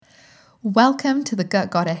Welcome to the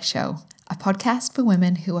Gut Goddess Show, a podcast for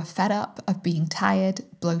women who are fed up of being tired,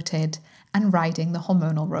 bloated, and riding the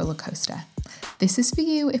hormonal roller coaster. This is for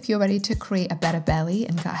you if you're ready to create a better belly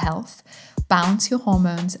and gut health, balance your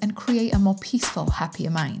hormones, and create a more peaceful,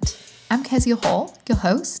 happier mind. I'm Kezia Hall, your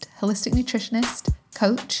host, holistic nutritionist,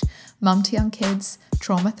 coach, mum to young kids,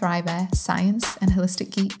 trauma thriver, science and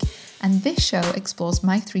holistic geek, and this show explores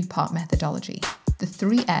my three-part methodology, the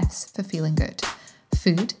 3 F's for feeling good: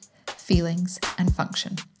 food, feelings, and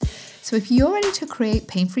function. So if you're ready to create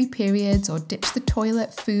pain-free periods or ditch the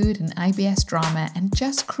toilet, food, and IBS drama and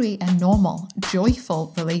just create a normal,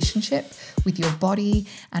 joyful relationship with your body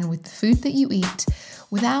and with the food that you eat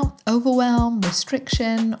without overwhelm,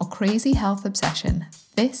 restriction, or crazy health obsession,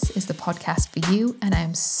 this is the podcast for you, and I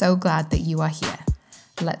am so glad that you are here.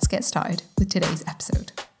 Let's get started with today's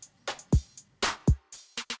episode.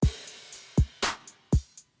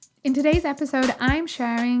 In today's episode, I'm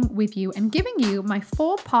sharing with you and giving you my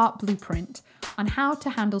 4-part blueprint on how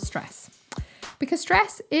to handle stress. Because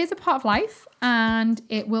stress is a part of life and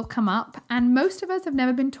it will come up, and most of us have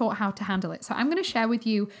never been taught how to handle it. So I'm going to share with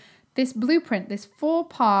you this blueprint, this 4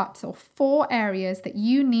 parts or 4 areas that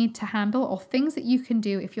you need to handle, or things that you can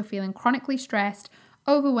do if you're feeling chronically stressed,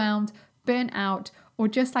 overwhelmed, burnt out, or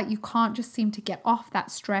just like you can't just seem to get off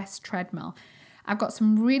that stress treadmill. I've got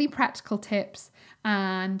some really practical tips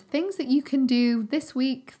and things that you can do this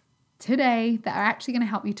week, today, that are actually going to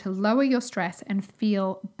help you to lower your stress and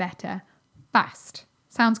feel better fast.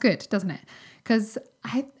 Sounds good, doesn't it? Because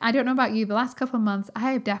I don't know about you, the last couple of months,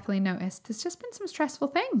 I have definitely noticed there's just been some stressful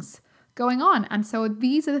things going on. And so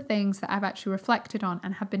these are the things that I've actually reflected on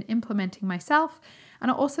and have been implementing myself,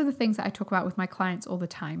 and are also the things that I talk about with my clients all the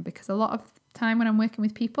time, because a lot of time when I'm working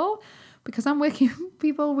with people, because I'm working with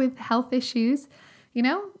people with health issues, you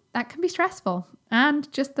know, that can be stressful.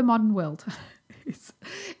 And just the modern world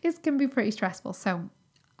it can be pretty stressful. So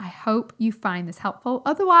I hope you find this helpful.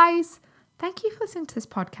 Otherwise, thank you for listening to this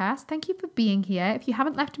podcast. Thank you for being here. If you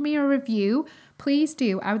haven't left me a review, please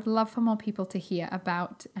do. I would love for more people to hear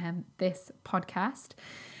about this podcast.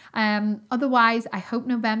 Otherwise, I hope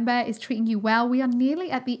November is treating you well. We are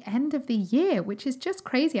nearly at the end of the year, which is just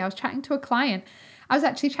crazy. I was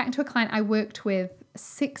actually chatting to a client I worked with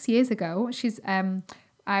 6 years ago.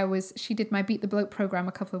 She did my Beat the Bloat program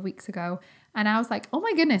a couple of weeks ago. And I was like, oh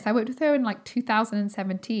my goodness, I worked with her in like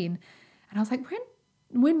 2017. And I was like,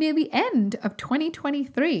 we're near the end of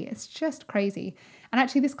 2023. It's just crazy. And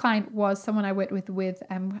actually this client was someone I worked with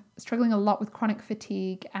struggling a lot with chronic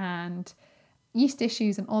fatigue and yeast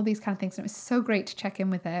issues and all these kind of things. And it was so great to check in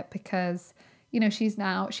with her because, you know, she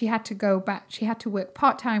had to go back. She had to work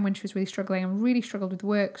part-time when she was really struggling and really struggled with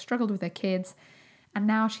work, struggled with her kids. And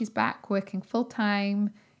now she's back working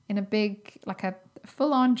full-time in a big, like a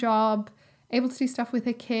full-on job, able to do stuff with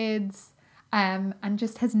her kids, and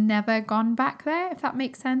just has never gone back there, if that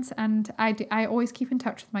makes sense. And I always keep in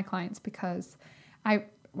touch with my clients because I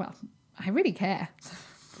really care,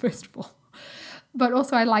 first of all. But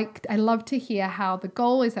also I love to hear how the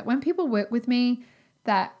goal is that when people work with me,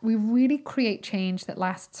 that we really create change that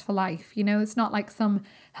lasts for life. You know, it's not like some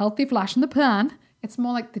healthy flash in the pan. It's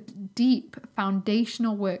more like the deep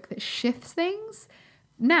foundational work that shifts things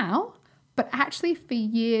now, but actually for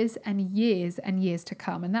years and years and years to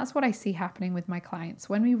come. And that's what I see happening with my clients.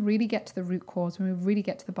 When we really get to the root cause, when we really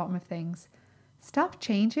get to the bottom of things, stuff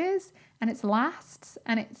changes and it lasts.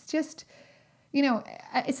 And it's just, you know,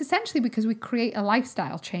 it's essentially because we create a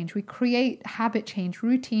lifestyle change. We create habit change,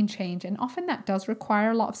 routine change. And often that does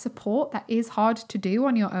require a lot of support. That is hard to do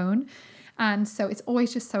on your own. And so it's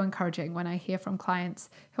always just so encouraging when I hear from clients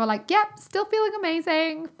who are like, yep, still feeling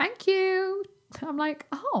amazing. Thank you. I'm like,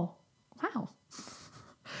 oh, wow.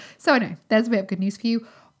 So anyway, there's a bit of good news for you.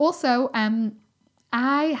 Also,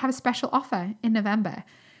 I have a special offer in November.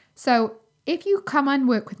 So if you come and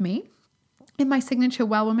work with me in my signature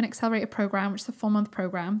Well Woman Accelerator program, which is a 4-month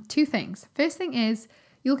program, 2 things. First thing is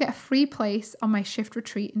you'll get a free place on my shift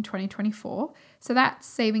retreat in 2024. So that's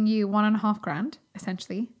saving you $1,500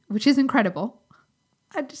 essentially, which is incredible.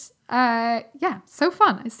 So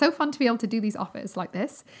fun. It's so fun to be able to do these offers like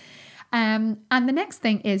this. And the next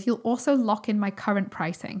thing is you'll also lock in my current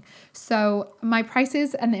pricing. So my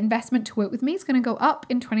prices and the investment to work with me is going to go up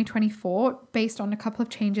in 2024 based on a couple of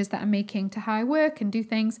changes that I'm making to how I work and do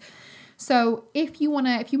things. So if you've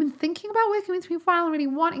been thinking about working with me for a while and really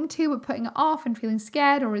wanting to, but putting it off and feeling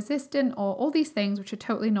scared or resistant or all these things, which are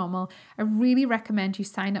totally normal, I really recommend you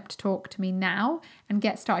sign up to talk to me now and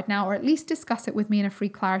get started now, or at least discuss it with me in a free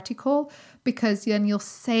clarity call, because then you'll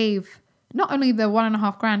save not only the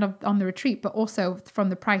 $1,500 on the retreat, but also from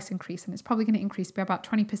the price increase. And it's probably going to increase by about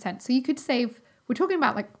 20%. So you could save, we're talking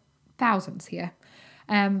about like thousands here.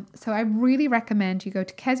 So I really recommend you go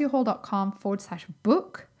to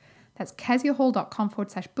keziahall.com/book. That's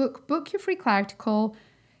keziahall.com/book. Book your free clarity call.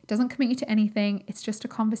 It doesn't commit you to anything. It's just a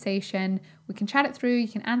conversation. We can chat it through. You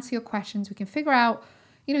can answer your questions. We can figure out,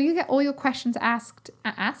 you get all your questions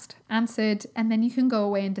answered, and then you can go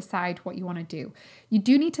away and decide what you want to do. You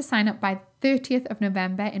do need to sign up by 30th of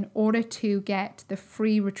November in order to get the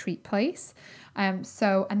free retreat place. And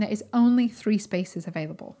there is only 3 spaces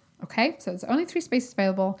available. Okay, so there's only 3 spaces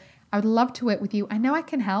available. I would love to work with you. I know I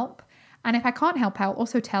can help. And if I can't help, I'll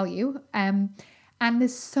also tell you. And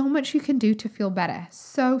there's so much you can do to feel better.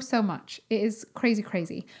 So much. It is crazy,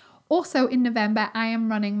 crazy. Also in November, I am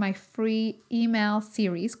running my free email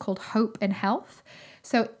series called Hope and Health.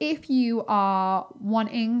 So if you are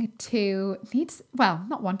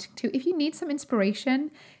if you need some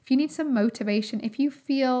inspiration, if you need some motivation, if you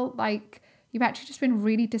feel like you've actually just been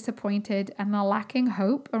really disappointed and are lacking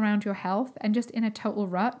hope around your health and just in a total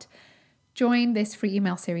rut, join this free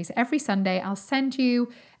email series. Every Sunday, I'll send you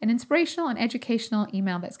an inspirational and educational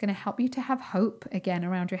email that's going to help you to have hope again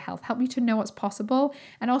around your health, help you to know what's possible,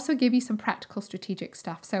 and also give you some practical strategic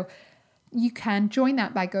stuff. So you can join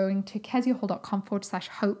that by going to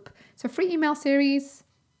keziahall.com/hope. It's a free email series.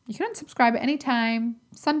 You can unsubscribe at any time.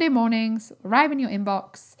 Sunday mornings, arrive in your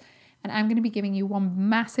inbox. And I'm going to be giving you one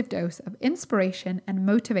massive dose of inspiration and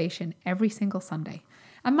motivation every single Sunday.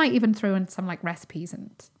 I might even throw in some recipes and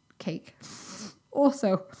cake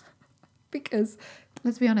also, because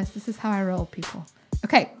let's be honest, this is how I roll, people.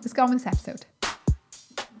 Okay, let's go on with this episode.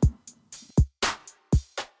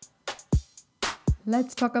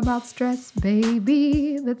 Let's talk about stress,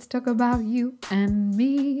 baby. Let's talk about you and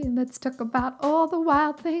me. Let's talk about all the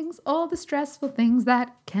wild things, all the stressful things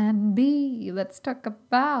that can be. Let's talk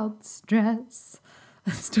about stress.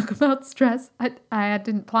 Let's talk about stress. I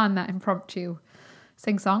didn't plan that impromptu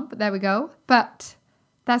sing-song, but there we go. But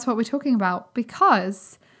that's what we're talking about,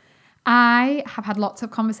 because I have had lots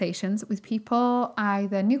of conversations with people,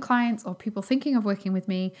 either new clients or people thinking of working with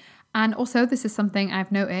me. And also this is something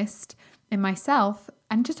I've noticed in myself,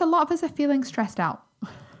 and just a lot of us are feeling stressed out.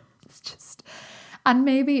 And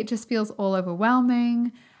maybe it just feels all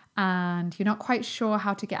overwhelming and you're not quite sure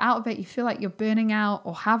how to get out of it. You feel like you're burning out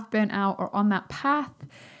or have burnt out or on that path.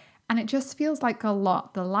 And it just feels like a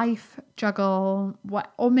lot, the life juggle,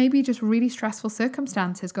 or maybe just really stressful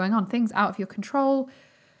circumstances going on, things out of your control,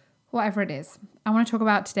 whatever it is. I want to talk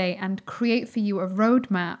about today and create for you a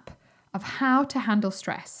roadmap of how to handle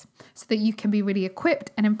stress so that you can be really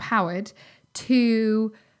equipped and empowered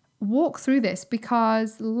to walk through this,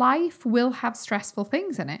 because life will have stressful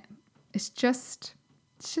things in it. That's just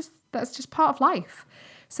part of life.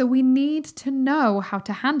 So we need to know how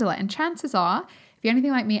to handle it. And chances are, if you're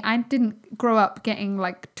anything like me, I didn't grow up getting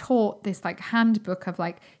taught this handbook of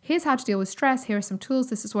here's how to deal with stress. Here are some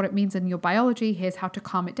tools. This is what it means in your biology. Here's how to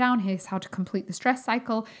calm it down. Here's how to complete the stress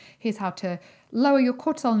cycle. Here's how to lower your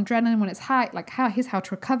cortisol and adrenaline when it's high. Here's how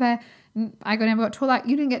to recover. I never got taught that.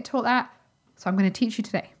 You didn't get taught that. So I'm going to teach you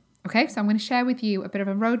today. Okay, so I'm going to share with you a bit of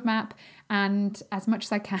a roadmap and as much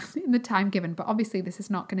as I can in the time given. But obviously this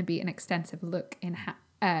is not going to be an extensive look in is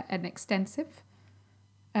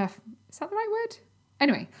that the right word?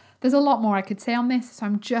 Anyway, there's a lot more I could say on this, so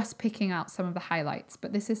I'm just picking out some of the highlights.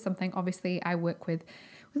 But this is something obviously I work with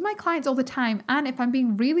my clients all the time. And if I'm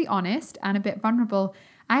being really honest and a bit vulnerable,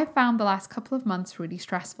 I've found the last couple of months really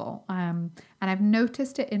stressful. And I've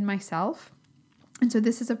noticed it in myself. And so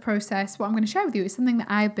this is a process. What I'm going to share with you is something that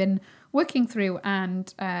I've been working through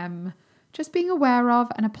and just being aware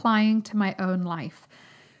of and applying to my own life.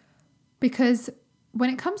 Because when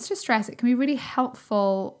it comes to stress, it can be really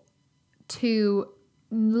helpful to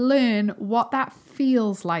learn what that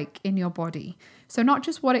feels like in your body. So not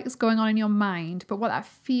just what is going on in your mind, but what that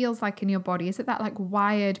feels like in your body. Is it that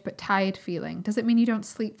wired but tired feeling? Does it mean you don't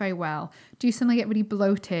sleep very well? Do you suddenly get really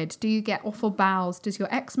bloated? Do you get awful bowels? Does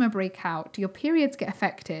your eczema break out? Do your periods get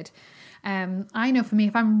affected? I know for me,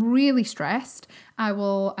 if I'm really stressed, I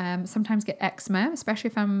will sometimes get eczema, especially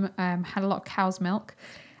if I'm had a lot of cow's milk.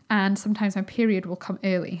 And sometimes my period will come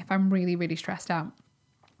early if I'm really, really stressed out.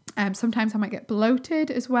 Sometimes I might get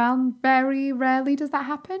bloated as well. Very rarely does that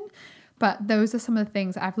happen. But those are some of the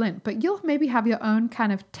things that I've learned. But you'll maybe have your own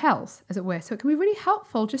kind of tells, as it were. So it can be really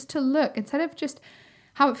helpful just to look, instead of just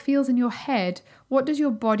how it feels in your head, what does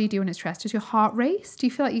your body do when it's stressed? Does your heart race? Do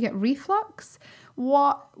you feel like you get reflux?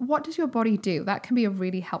 What does your body do? That can be a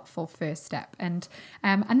really helpful first step. And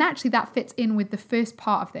actually that fits in with the first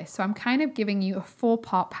part of this. So I'm kind of giving you a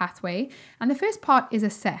 4-part pathway. And the first part is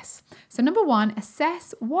assess. So number 1,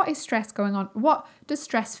 assess what is stress going on? What does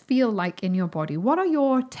stress feel like in your body? What are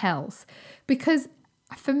your tells? Because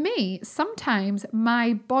For me, sometimes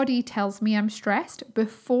my body tells me I'm stressed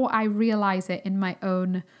before I realize it in my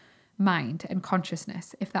own mind and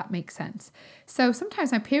consciousness, if that makes sense. So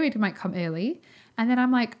sometimes my period might come early and then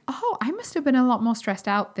I'm like, oh, I must have been a lot more stressed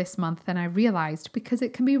out this month than I realized, because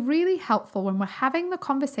it can be really helpful when we're having the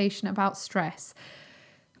conversation about stress.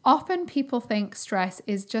 Often people think stress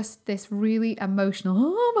is just this really emotional,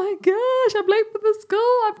 oh my gosh, I'm late for the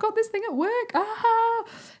school, I've got this thing at work,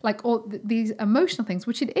 like all these emotional things,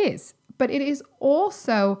 which it is. But it is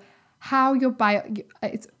also how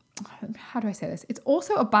how do I say this? It's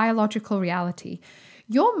also a biological reality.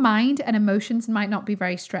 Your mind and emotions might not be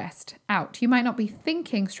very stressed out. You might not be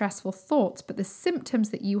thinking stressful thoughts, but the symptoms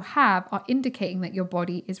that you have are indicating that your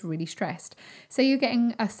body is really stressed. Say you're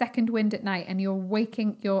getting a second wind at night and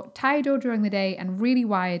you're tired all during the day and really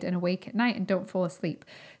wired and awake at night and don't fall asleep.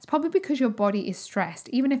 It's probably because your body is stressed,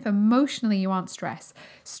 even if emotionally you aren't stressed.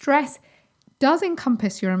 Stress does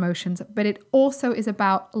encompass your emotions, but it also is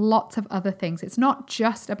about lots of other things. It's not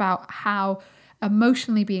just about how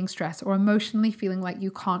emotionally being stressed or emotionally feeling like you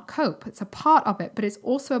can't cope. It's a part of it, but it's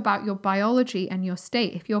also about your biology and your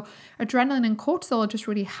state. If your adrenaline and cortisol are just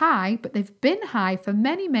really high, but they've been high for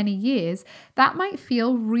many, many years, that might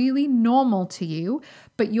feel really normal to you,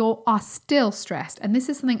 but you are still stressed. And this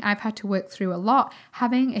is something I've had to work through a lot.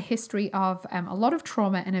 Having a history of a lot of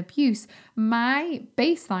trauma and abuse, my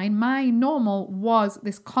baseline, my normal was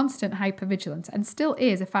this constant hypervigilance, and still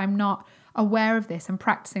is if I'm not aware of this and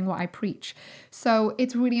practicing what I preach. So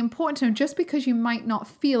it's really important to know, just because you might not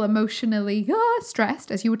feel emotionally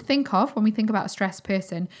stressed as you would think of when we think about a stressed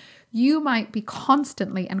person, you might be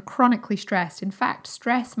constantly and chronically stressed. In fact,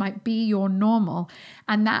 stress might be your normal,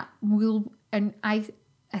 and I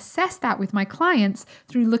assess that with my clients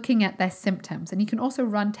through looking at their symptoms. And you can also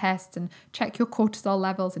run tests and check your cortisol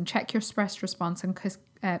levels and check your stress response and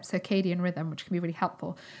circadian rhythm, which can be really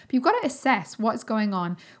helpful. But you've got to assess what's going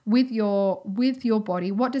on with your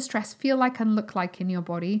body. What does stress feel like and look like in your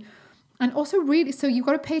body? And also really, so you've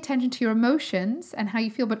got to pay attention to your emotions and how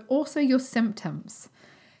you feel, but also your symptoms.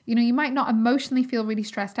 You might not emotionally feel really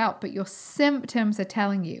stressed out, but your symptoms are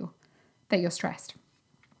telling you that you're stressed.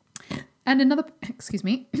 And excuse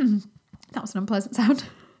me, that was an unpleasant sound.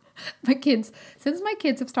 Since my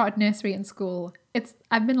kids have started nursery and school,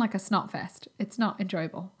 I've been like a snot fest. It's not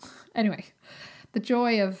enjoyable. Anyway, the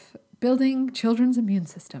joy of building children's immune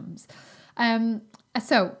systems.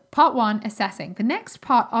 So part one, assessing. The next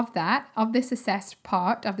part of this assessed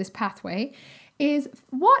part of this pathway is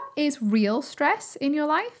what is real stress in your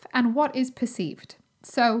life and what is perceived.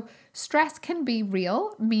 So stress can be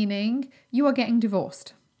real, meaning you are getting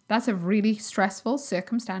divorced. That's a really stressful,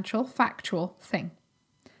 circumstantial, factual thing.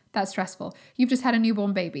 That's stressful. You've just had a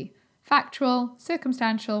newborn baby. Factual,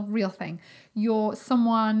 circumstantial, real thing.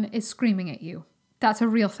 Someone is screaming at you. That's a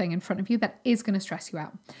real thing in front of you that is going to stress you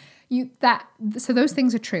out. So those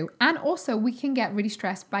things are true. And also we can get really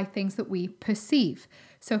stressed by things that we perceive.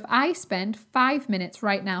 So if I spend 5 minutes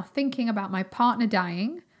right now thinking about my partner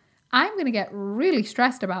dying, I'm going to get really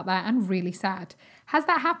stressed about that and really sad. Has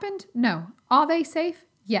that happened? No. Are they safe?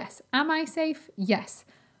 Yes. Am I safe? Yes.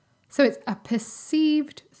 So it's a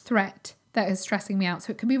perceived threat that is stressing me out.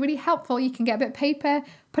 So it can be really helpful. You can get a bit of paper,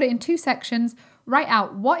 put it in 2 sections, write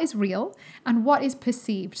out what is real and what is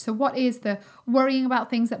perceived. So what is the worrying about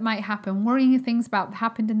things that might happen, worrying things about that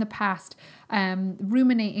happened in the past,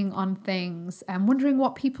 ruminating on things, wondering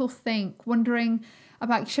what people think, wondering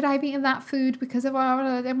about, should I have eaten that food because of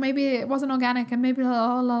maybe it wasn't organic and maybe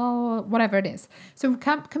whatever it is. So it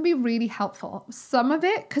can be really helpful. Some of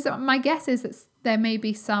it, because my guess is that there may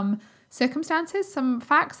be some circumstances, some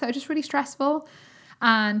facts that are just really stressful.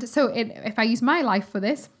 And so if I use my life for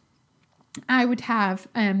this, I would have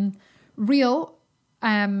real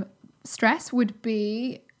stress would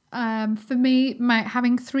be, for me,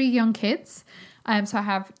 having 3 young kids. So I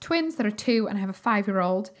have twins that are 2 and I have a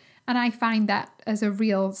 5-year-old. And I find that as a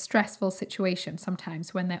real stressful situation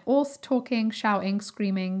sometimes when they're all talking, shouting,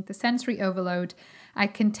 screaming, the sensory overload. I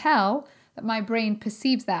can tell that my brain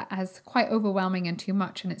perceives that as quite overwhelming and too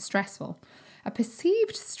much, and it's stressful. A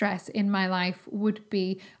perceived stress in my life would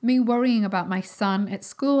be me worrying about my son at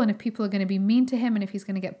school and if people are going to be mean to him and if he's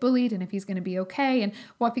going to get bullied and if he's going to be okay, and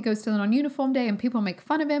what if he goes to a non-uniform day and people make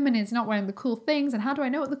fun of him and he's not wearing the cool things, and how do I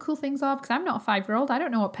know what the cool things are? Because I'm not a 5-year-old. I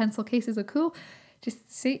don't know what pencil cases are cool.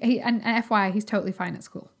 Just see, and FYI, he's totally fine at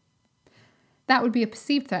school. That would be a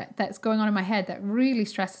perceived threat that's going on in my head that really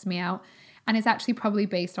stresses me out, and it's actually probably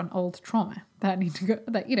based on old trauma that I need to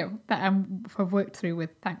I've worked through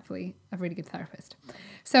with, thankfully, a really good therapist.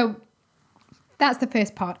 So that's the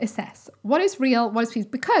first part, assess. What is real, what is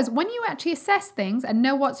perceived? Because when you actually assess things and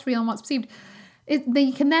know what's real and what's perceived, Then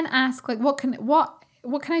you can then ask, like, what can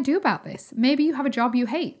I do about this? Maybe you have a job you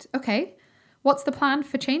hate. Okay. What's the plan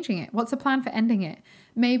for changing it? What's the plan for ending it?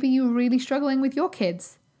 Maybe you're really struggling with your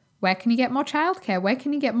kids. Where can you get more childcare? Where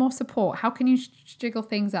can you get more support? How can you jiggle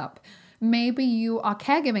things up? Maybe you are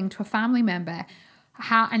caregiving to a family member,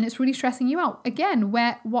 and it's really stressing you out. Again,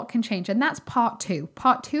 what can change? And that's part 2.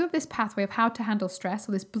 Part 2 of this pathway of how to handle stress,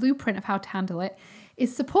 or this blueprint of how to handle it,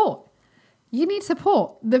 is support. You need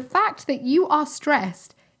support. The fact that you are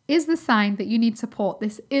stressed is the sign that you need support.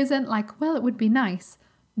 This isn't like, well, it would be nice.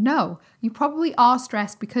 No, you probably are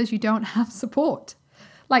stressed because you don't have support.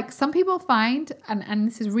 Like some people find, and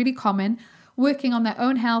this is really common, working on their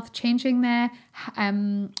own health, changing their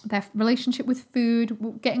relationship with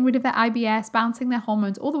food, getting rid of their IBS, balancing their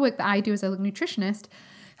hormones, all the work that I do as a nutritionist,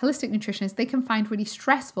 holistic nutritionist, they can find really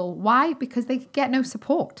stressful. Why? Because they get no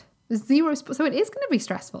support. There's zero support. So it is going to be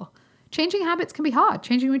stressful. Changing habits can be hard.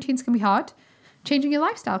 Changing routines can be hard. Changing your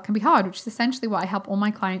lifestyle can be hard, which is essentially what I help all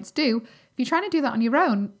my clients do. If you're trying to do that on your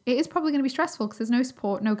own, it is probably going to be stressful because there's no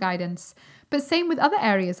support, no guidance. But same with other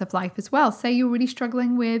areas of life as well. Say you're really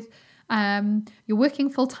struggling with, you're working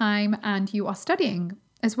full time and you are studying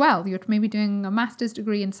as well. You're maybe doing a master's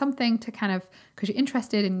degree in something to kind of, because you're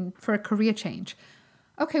interested in for a career change.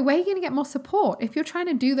 Okay, where are you going to get more support? If you're trying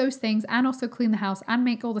to do those things and also clean the house and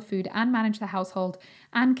make all the food and manage the household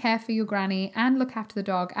and care for your granny and look after the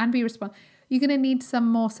dog and be responsible, you're going to need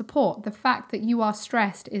some more support. The fact that you are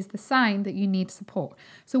stressed is the sign that you need support.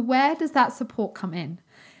 So where does that support come in?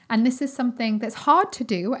 And this is something that's hard to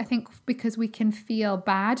do, I think, because we can feel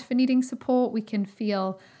bad for needing support. We can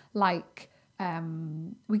feel like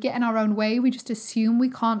we get in our own way. We just assume we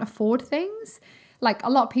can't afford things. Like a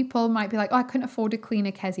lot of people might be like, oh, I couldn't afford a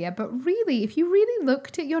cleaner, Kezia. But really, if you really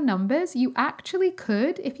looked at your numbers, you actually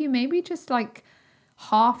could if you maybe just like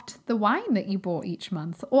halved the wine that you bought each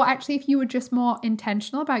month. Or actually, if you were just more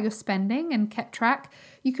intentional about your spending and kept track,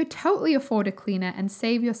 you could totally afford a cleaner and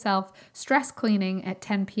save yourself stress cleaning at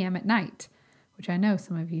 10 p.m. at night, which I know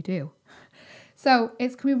some of you do. So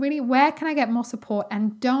it's going to be really, where can I get more support?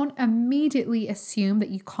 And don't immediately assume that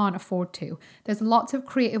you can't afford to. There's lots of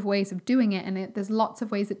creative ways of doing it, and there's lots of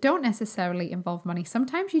ways that don't necessarily involve money.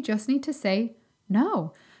 Sometimes you just need to say,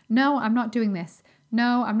 no, I'm not doing this.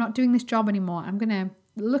 No, I'm not doing this job anymore. I'm going to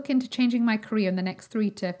look into changing my career in the next 3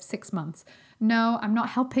 to 6 months. No, I'm not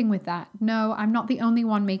helping with that. No, I'm not the only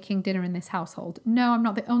one making dinner in this household. No, I'm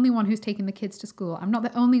not the only one who's taking the kids to school. I'm not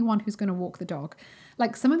the only one who's going to walk the dog.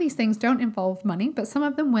 Like some of these things don't involve money, but some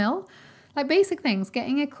of them will. Like basic things,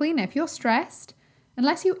 getting a cleaner. If you're stressed,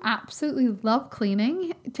 unless you absolutely love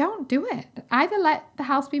cleaning, don't do it. Either let the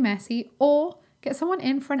house be messy or get someone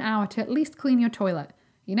in for an hour to at least clean your toilet,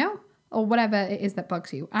 or whatever it is that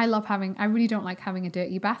bugs you. I really don't like having a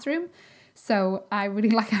dirty bathroom. So I really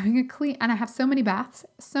like having a clean, and I have so many baths,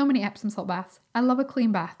 so many Epsom salt baths. I love a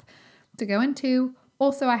clean bath to go into.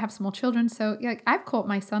 Also, I have small children, so I've caught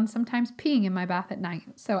my son sometimes peeing in my bath at night.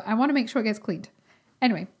 So I want to make sure it gets cleaned.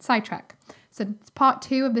 Anyway, sidetrack. So part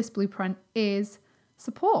 2 of this blueprint is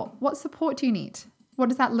support. What support do you need? What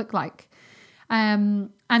does that look like? And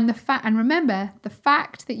remember, the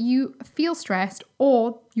fact that you feel stressed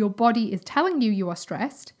or your body is telling you are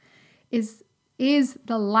stressed is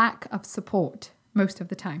the lack of support most of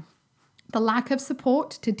the time. The lack of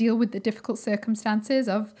support to deal with the difficult circumstances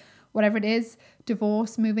of whatever it is,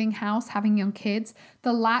 divorce, moving house, having young kids,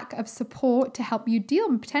 the lack of support to help you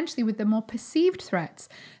deal potentially with the more perceived threats,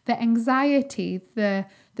 the anxiety, the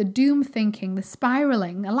doom thinking, the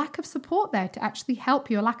spiraling, a lack of support there to actually help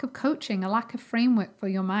you, a lack of coaching, a lack of framework for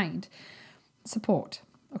your mind. Support.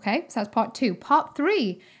 Okay, so that's part 2. Part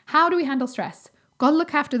 3, how do we handle stress? Gotta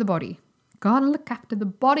look after the body. Gotta look after the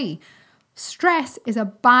body. Stress is a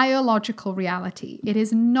biological reality. It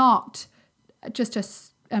is not just an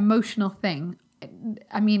emotional thing.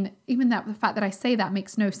 I mean, even the fact that I say that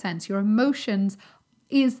makes no sense. Your emotions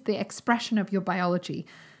is the expression of your biology.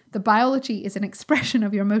 The biology is an expression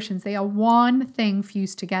of your emotions. They are one thing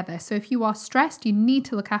fused together. So if you are stressed, you need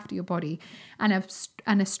to look after your body. And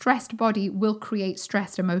a stressed body will create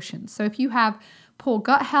stressed emotions. So if you have poor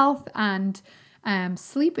gut health and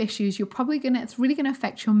sleep issues, it's really going to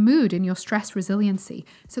affect your mood and your stress resiliency.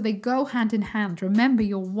 So they go hand in hand. Remember,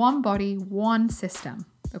 you're one body, one system.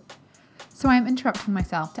 So I'm interrupting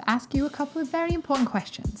myself to ask you a couple of very important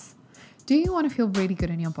questions. Do you want to feel really good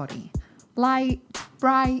in your body? Light,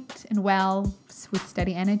 bright, and well, with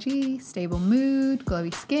steady energy, stable mood,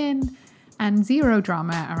 glowy skin, and zero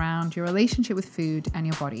drama around your relationship with food and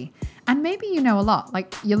your body. And maybe you know a lot,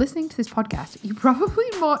 like you're listening to this podcast, you probably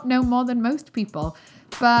know more than most people,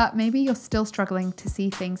 but maybe you're still struggling to see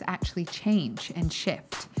things actually change and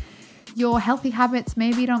shift. your healthy habits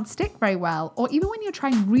maybe don't stick very well, or even when you're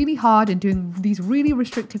trying really hard and doing these really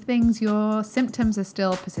restrictive things, your symptoms are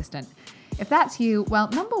still persistent. If that's you, well,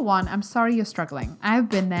 number one, I'm sorry you're struggling. I've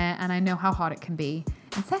been there and I know how hard it can be.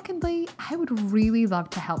 And secondly, I would really love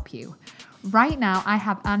to help you. Right now, I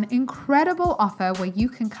have an incredible offer where you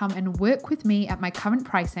can come and work with me at my current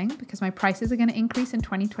pricing, because my prices are going to increase in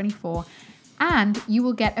 2024, and you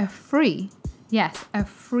will get a free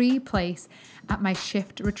place at my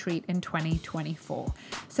Shift Retreat in 2024.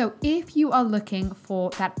 So if you are looking for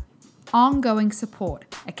that ongoing support,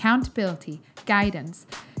 accountability, guidance,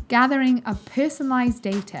 gathering of personalized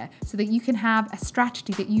data so that you can have a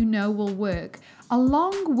strategy that you know will work,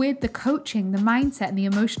 along with the coaching, the mindset, and the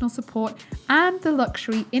emotional support, and the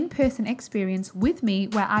luxury in-person experience with me,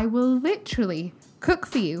 where I will literally cook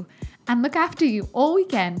for you and look after you all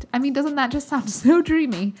weekend. I mean, doesn't that just sound so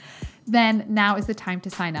dreamy? Then now is the time to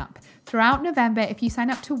sign up. Throughout November, if you sign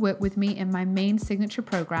up to work with me in my main signature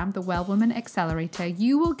program, the Well Woman Accelerator,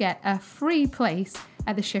 you will get a free place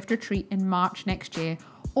at the Shift Retreat in March next year,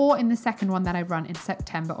 or in the second one that I run in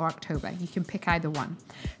September or October. You can pick either one.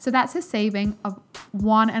 So that's a saving of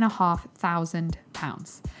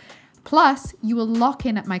 £1,500. Plus, you will lock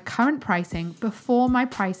in at my current pricing before my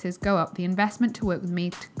prices go up. The investment to work with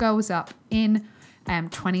me goes up in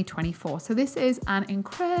 2024. So this is an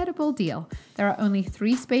incredible deal. There are only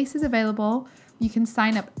 3 spaces available. You can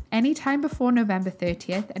sign up anytime before November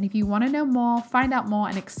 30th. And if you want to know more, find out more,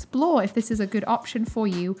 and explore if this is a good option for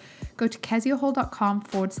you, go to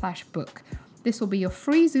keziahall.com/book. This will be your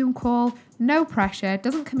free Zoom call, no pressure,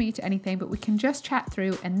 doesn't commit you to anything, but we can just chat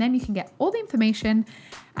through, and then you can get all the information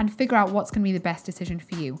and figure out what's going to be the best decision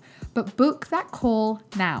for you. But book that call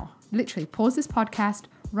now. Literally pause this podcast,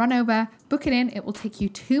 run over, book it in. It will take you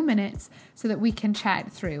 2 minutes so that we can chat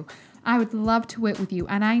it through. I would love to work with you.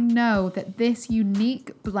 And I know that this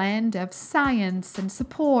unique blend of science and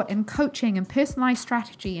support and coaching and personalized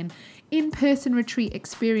strategy and in-person retreat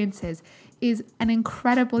experiences is an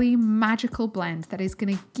incredibly magical blend that is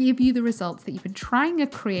going to give you the results that you've been trying to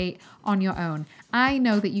create on your own. I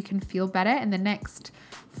know that you can feel better in the next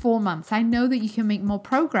 4 months. I know that you can make more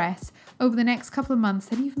progress over the next couple of months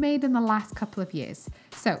than you've made in the last couple of years.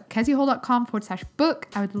 So keziahall.com/book.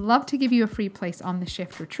 I would love to give you a free place on the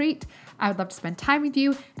Shift Retreat. I would love to spend time with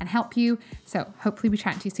you and help you. So hopefully we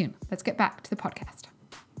chat to you soon. Let's get back to the podcast.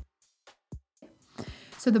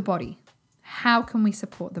 So the body. How can we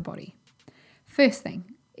support the body? First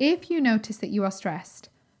thing, if you notice that you are stressed,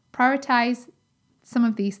 prioritize some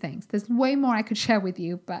of these things. There's way more I could share with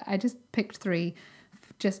you, but I just picked 3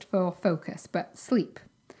 just for focus. But sleep.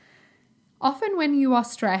 Often when you are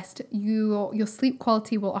stressed, your sleep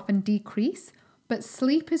quality will often decrease, but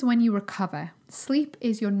sleep is when you recover. Sleep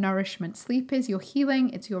is your nourishment. Sleep is your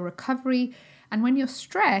healing. It's your recovery. And when you're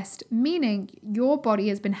stressed, meaning your body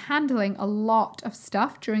has been handling a lot of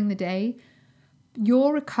stuff during the day,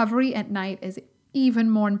 your recovery at night is even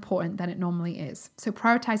more important than it normally is. So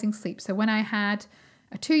prioritizing sleep. So when I had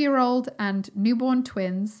a 2-year-old and newborn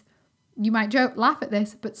twins, you might laugh at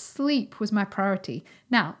this, but sleep was my priority.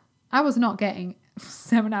 Now, I was not getting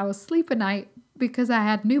 7 hours sleep a night because I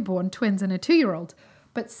had newborn twins and a 2-year-old,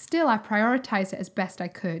 but still I prioritized it as best I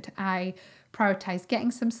could. I prioritized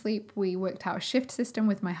getting some sleep. We worked out a shift system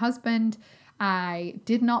with my husband. I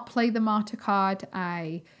did not play the martyr card.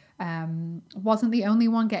 I wasn't the only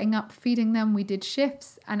one getting up, feeding them. We did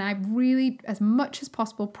shifts, and I really, as much as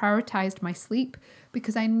possible, prioritized my sleep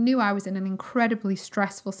because I knew I was in an incredibly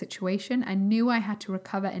stressful situation. I knew I had to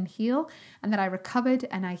recover and heal, and that I recovered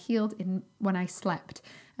and I healed when I slept,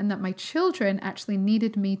 and that my children actually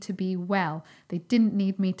needed me to be well. They didn't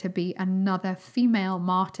need me to be another female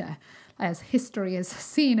martyr, as history has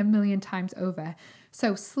seen a million times over.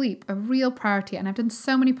 So sleep, a real priority. And I've done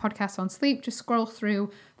so many podcasts on sleep. Just scroll through,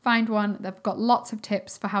 find one. They've got lots of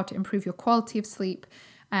tips for how to improve your quality of sleep.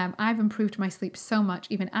 I've improved my sleep so much,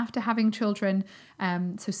 even after having children.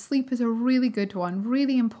 So sleep is a really good one,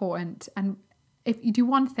 really important. And if you do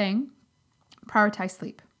one thing, prioritize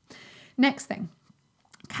sleep. Next thing,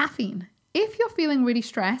 caffeine. If you're feeling really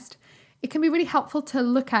stressed, it can be really helpful to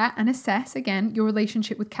look at and assess, again, your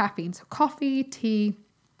relationship with caffeine. So coffee, tea,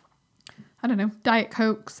 Diet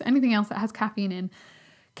Cokes, anything else that has caffeine in.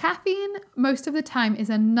 Caffeine, most of the time, is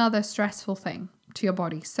another stressful thing to your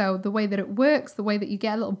body. So the way that it works, the way that you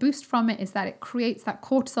get a little boost from it is that it creates that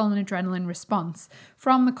cortisol and adrenaline response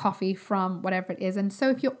from the coffee, from whatever it is. And so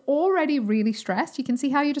if you're already really stressed, you can see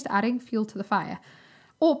how you're just adding fuel to the fire.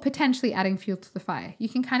 or potentially adding fuel to the fire. You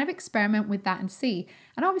can kind of experiment with that and see.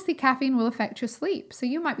 And obviously caffeine will affect your sleep. So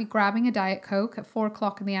you might be grabbing a Diet Coke at 4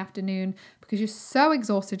 o'clock in the afternoon because you're so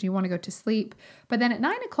exhausted you want to go to sleep. But then at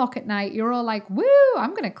 9 o'clock at night, you're all like, woo,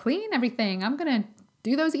 I'm going to clean everything. I'm going to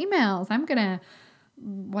do those emails. I'm going to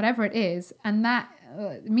whatever it is. And that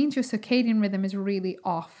means your circadian rhythm is really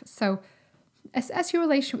off. So assess your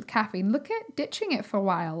relationship with caffeine. Look at ditching it for a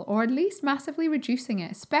while, or at least massively reducing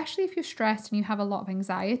it, especially if you're stressed and you have a lot of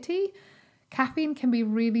anxiety. Caffeine can be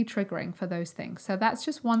really triggering for those things. So that's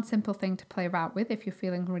just one simple thing to play around with if you're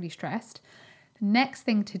feeling really stressed. The next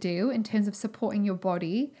thing to do in terms of supporting your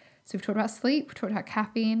body. So we've talked about sleep, we've talked about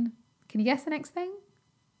caffeine. Can you guess the next thing?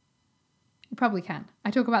 You probably can.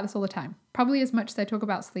 I talk about this all the time, probably as much as I talk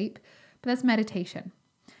about sleep, but that's meditation.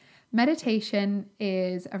 Meditation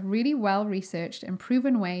is a really well-researched and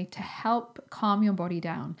proven way to help calm your body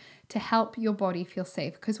down, to help your body feel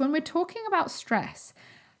safe. Because when we're talking about stress,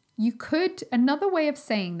 another way of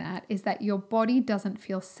saying that is that your body doesn't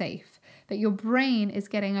feel safe, that your brain is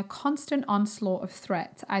getting a constant onslaught of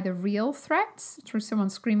threats, either real threats through someone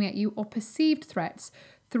screaming at you or perceived threats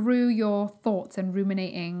through your thoughts and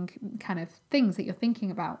ruminating kind of things that you're thinking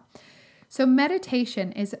about. So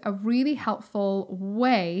meditation is a really helpful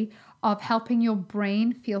way of helping your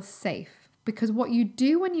brain feel safe, because what you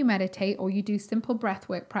do when you meditate or you do simple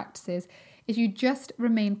breathwork practices is you just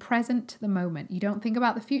remain present to the moment. You don't think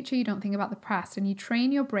about the future, you don't think about the past, and you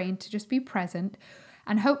train your brain to just be present.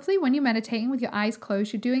 And hopefully when you're meditating with your eyes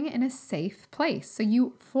closed, you're doing it in a safe place. So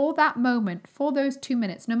you, for that moment, for those 2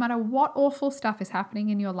 minutes, no matter what awful stuff is happening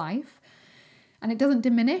in your life, and it doesn't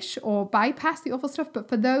diminish or bypass the awful stuff, but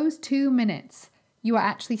for those 2 minutes, you are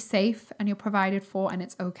actually safe and you're provided for and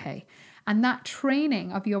it's okay. And that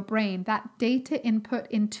training of your brain, that data input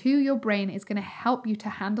into your brain is going to help you to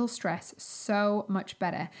handle stress so much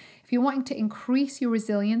better. If you're wanting to increase your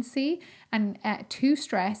resiliency and to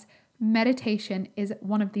stress, meditation is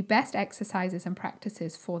one of the best exercises and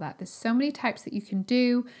practices for that. There's so many types that you can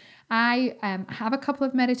do. I have a couple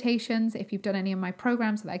of meditations. If you've done any of my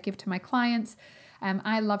programs that I give to my clients,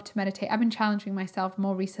 I love to meditate. I've been challenging myself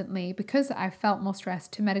more recently because I felt more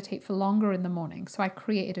stressed to meditate for longer in the morning. So I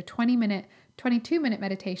created a 22-minute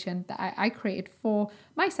meditation that I created for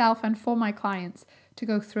myself and for my clients to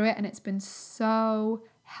go through it. And it's been so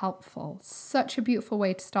helpful. Such a beautiful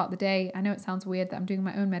way to start the day. I know it sounds weird that I'm doing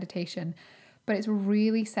my own meditation, but it's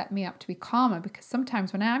really set me up to be calmer, because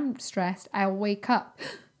sometimes when I'm stressed, I'll wake up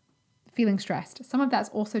feeling stressed. Some of that's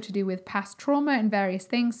also to do with past trauma and various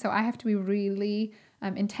things. So I have to be really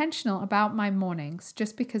intentional about my mornings,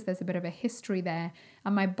 just because there's a bit of a history there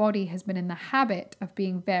and my body has been in the habit of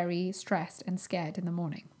being very stressed and scared in the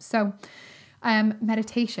morning. So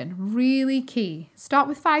meditation, really key. Start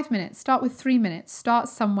with 5 minutes, start with 3 minutes, start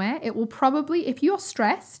somewhere. It will probably, if you're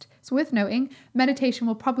stressed, it's worth noting, meditation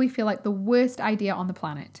will probably feel like the worst idea on the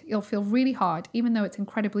planet. It'll feel really hard, even though it's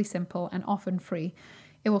incredibly simple and often free.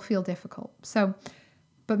 It will feel difficult.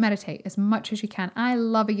 But meditate as much as you can. I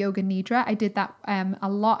love a yoga nidra. I did that a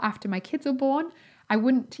lot after my kids were born. I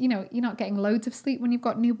wouldn't, you're not getting loads of sleep when you've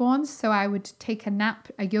got newborns. So I would take a nap,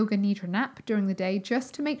 a yoga nidra nap during the day,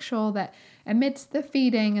 just to make sure that amidst the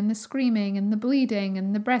feeding and the screaming and the bleeding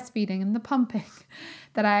and the breastfeeding and the pumping,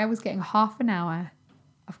 that I was getting half an hour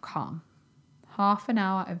of calm, half an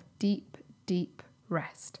hour of deep, deep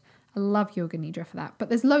rest. I love yoga nidra for that, but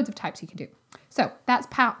there's loads of types you can do. So that's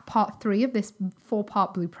part 3 of this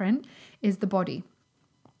 4-part blueprint, is the body.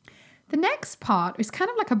 The next part is kind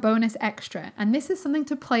of like a bonus extra, and this is something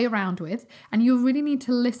to play around with, and you really need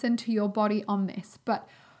to listen to your body on this. But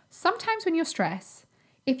sometimes when you're stressed,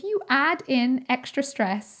 if you add in extra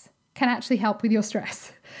stress, can actually help with your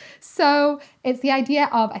stress. So it's the idea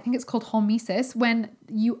of, I think it's called hormesis, when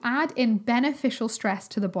you add in beneficial stress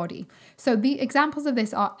to the body. So the examples of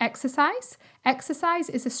this are exercise. Exercise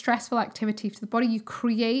is a stressful activity to the body. You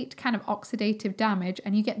create kind of oxidative damage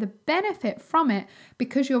and you get the benefit from it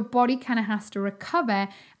because your body kind of has to recover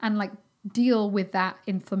and like deal with that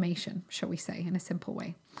inflammation, shall we say, in a simple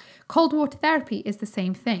way. Cold water therapy is the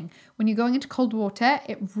same thing. When you're going into cold water,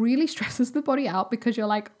 it really stresses the body out because you're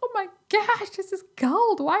like, oh my gosh, this is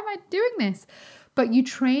cold. Why am I doing this? But you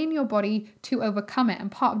train your body to overcome it.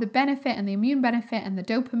 And part of the benefit and the immune benefit and the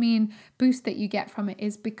dopamine boost that you get from it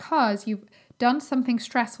is because you've done something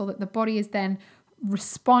stressful that the body is then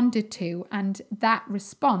responded to, and that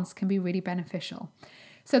response can be really beneficial.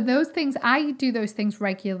 So those things, I do those things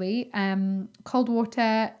regularly. Cold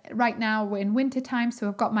water, right now we're in winter time, so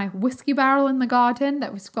I've got my whiskey barrel in the garden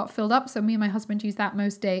that was got filled up. So me and my husband use that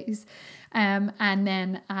most days. And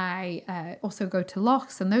then I also go to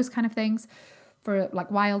lochs and those kind of things. for like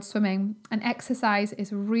wild swimming, and exercise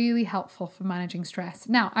is really helpful for managing stress.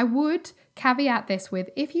 Now, I would caveat this with,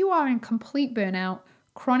 if you are in complete burnout,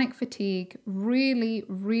 chronic fatigue, really,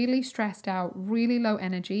 really stressed out, really low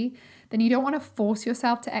energy, then you don't want to force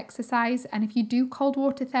yourself to exercise. And if you do cold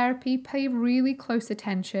water therapy, pay really close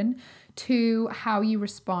attention to how you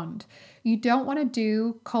respond. You don't want to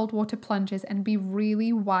do cold water plunges and be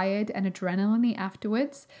really wired and adrenaline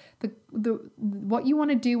afterwards. What you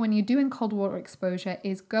want to do when you're doing cold water exposure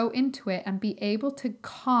is go into it and be able to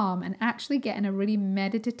calm and actually get in a really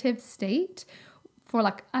meditative state for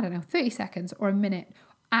 30 seconds or a minute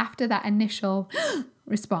after that initial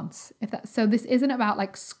response. So this isn't about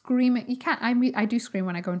like screaming. You can't, I do scream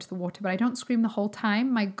when I go into the water, but I don't scream the whole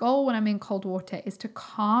time. My goal when I'm in cold water is to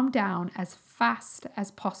calm down as fast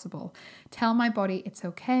as possible. Tell my body it's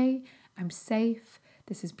okay, I'm safe,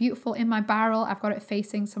 this is beautiful. In my barrel, I've got it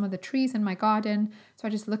facing some of the trees in my garden. So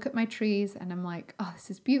I just look at my trees and I'm like, oh, this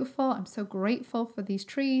is beautiful. I'm so grateful for these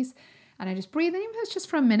trees. And I just breathe in, even if it's just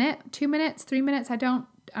for a minute, 2 minutes, 3 minutes.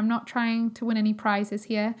 I'm not trying to win any prizes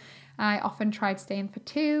here. I often try to stay in for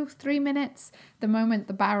 2-3 minutes. The moment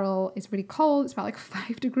the barrel is really cold, it's about like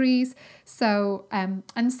 5 degrees. So,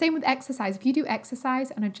 and same with exercise. If you do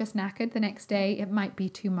exercise and are just knackered the next day, it might be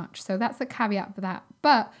too much. So that's the caveat for that.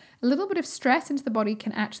 But a little bit of stress into the body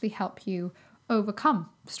can actually help you overcome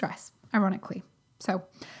stress, ironically. So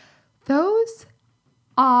those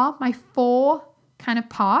are my 4 kind of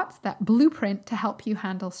parts, that blueprint to help you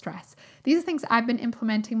handle stress. These are things I've been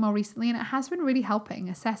implementing more recently, and it has been really helping,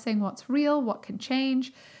 assessing what's real, what can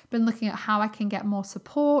change, been looking at how I can get more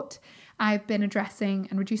support. I've been addressing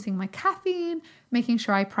and reducing my caffeine, making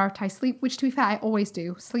sure I prioritize sleep, which to be fair, I always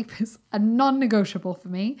do. Sleep is a non-negotiable for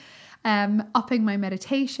me. Upping my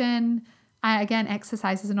meditation.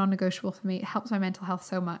 Exercise is a non-negotiable for me. It helps my mental health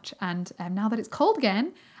so much. And now that it's cold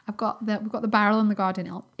again, we've got the barrel in the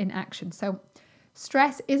garden in action. So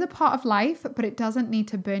stress is a part of life, but it doesn't need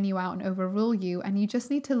to burn you out and overrule you. And you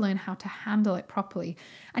just need to learn how to handle it properly.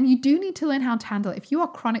 And you do need to learn how to handle it. If you are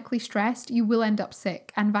chronically stressed, you will end up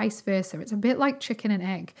sick, and vice versa. It's a bit like chicken and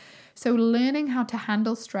egg. So learning how to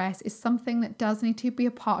handle stress is something that does need to be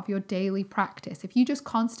a part of your daily practice. If you just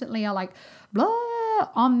constantly are like, blah,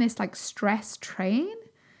 on this like stress train,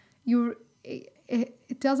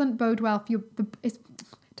 it doesn't bode well for you. It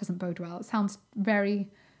doesn't bode well. It sounds very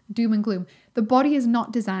doom and gloom. The body is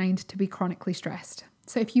not designed to be chronically stressed.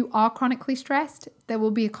 So if you are chronically stressed, there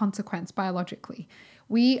will be a consequence biologically.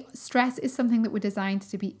 Stress is something that we're designed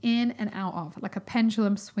to be in and out of, like a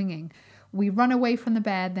pendulum swinging. We run away from the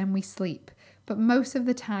bed, then we sleep. But most of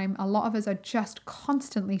the time, a lot of us are just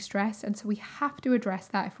constantly stressed. And so we have to address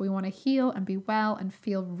that if we want to heal and be well and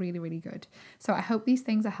feel really, really good. So I hope these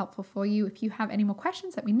things are helpful for you. If you have any more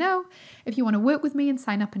questions, let me know. If you want to work with me and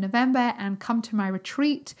sign up in November and come to my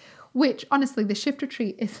retreat, which honestly, the shift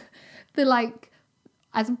retreat is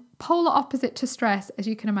as polar opposite to stress as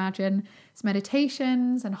you can imagine. It's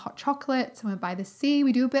meditations and hot chocolates, and we're by the sea.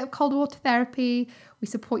 We do a bit of cold water therapy. We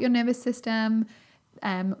support your nervous system.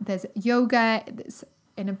 There's yoga. It's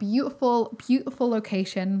in a beautiful, beautiful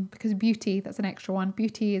location, because beauty, that's an extra one.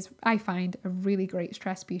 Beauty is, I find, a really great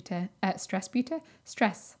stress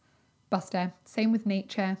buster. Same with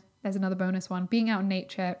nature. There's another bonus one. Being out in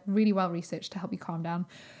nature, really well researched to help you calm down.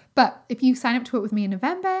 But if you sign up to it with me in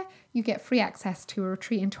November, you get free access to a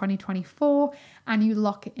retreat in 2024, and you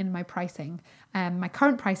lock in my pricing, my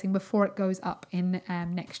current pricing, before it goes up in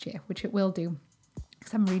next year, which it will do,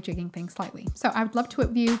 because I'm rejigging things slightly. So I would love to work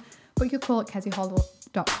with you. Book your call at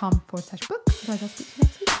keziahall.com/book. Otherwise, I'll speak to you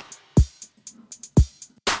next week.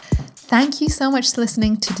 Thank you so much for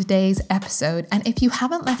listening to today's episode. And if you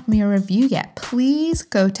haven't left me a review yet, please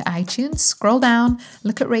go to iTunes, scroll down,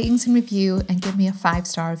 look at ratings and review, and give me a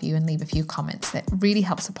 5-star review and leave a few comments. That really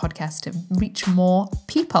helps the podcast to reach more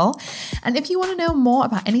people. And if you want to know more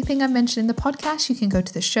about anything I mentioned in the podcast, you can go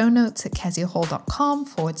to the show notes at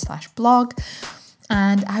keziahall.com/blog.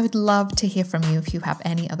 And I would love to hear from you if you have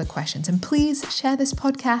any other questions. And please share this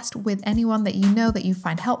podcast with anyone that you know that you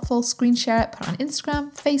find helpful. Screen share it, put it on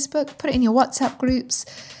Instagram, Facebook, put it in your WhatsApp groups,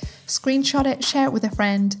 screenshot it, share it with a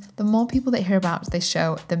friend. The more people that hear about this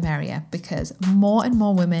show, the merrier, because more and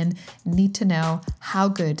more women need to know how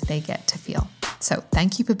good they get to feel. So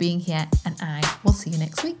thank you for being here, and I will see you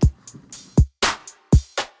next week.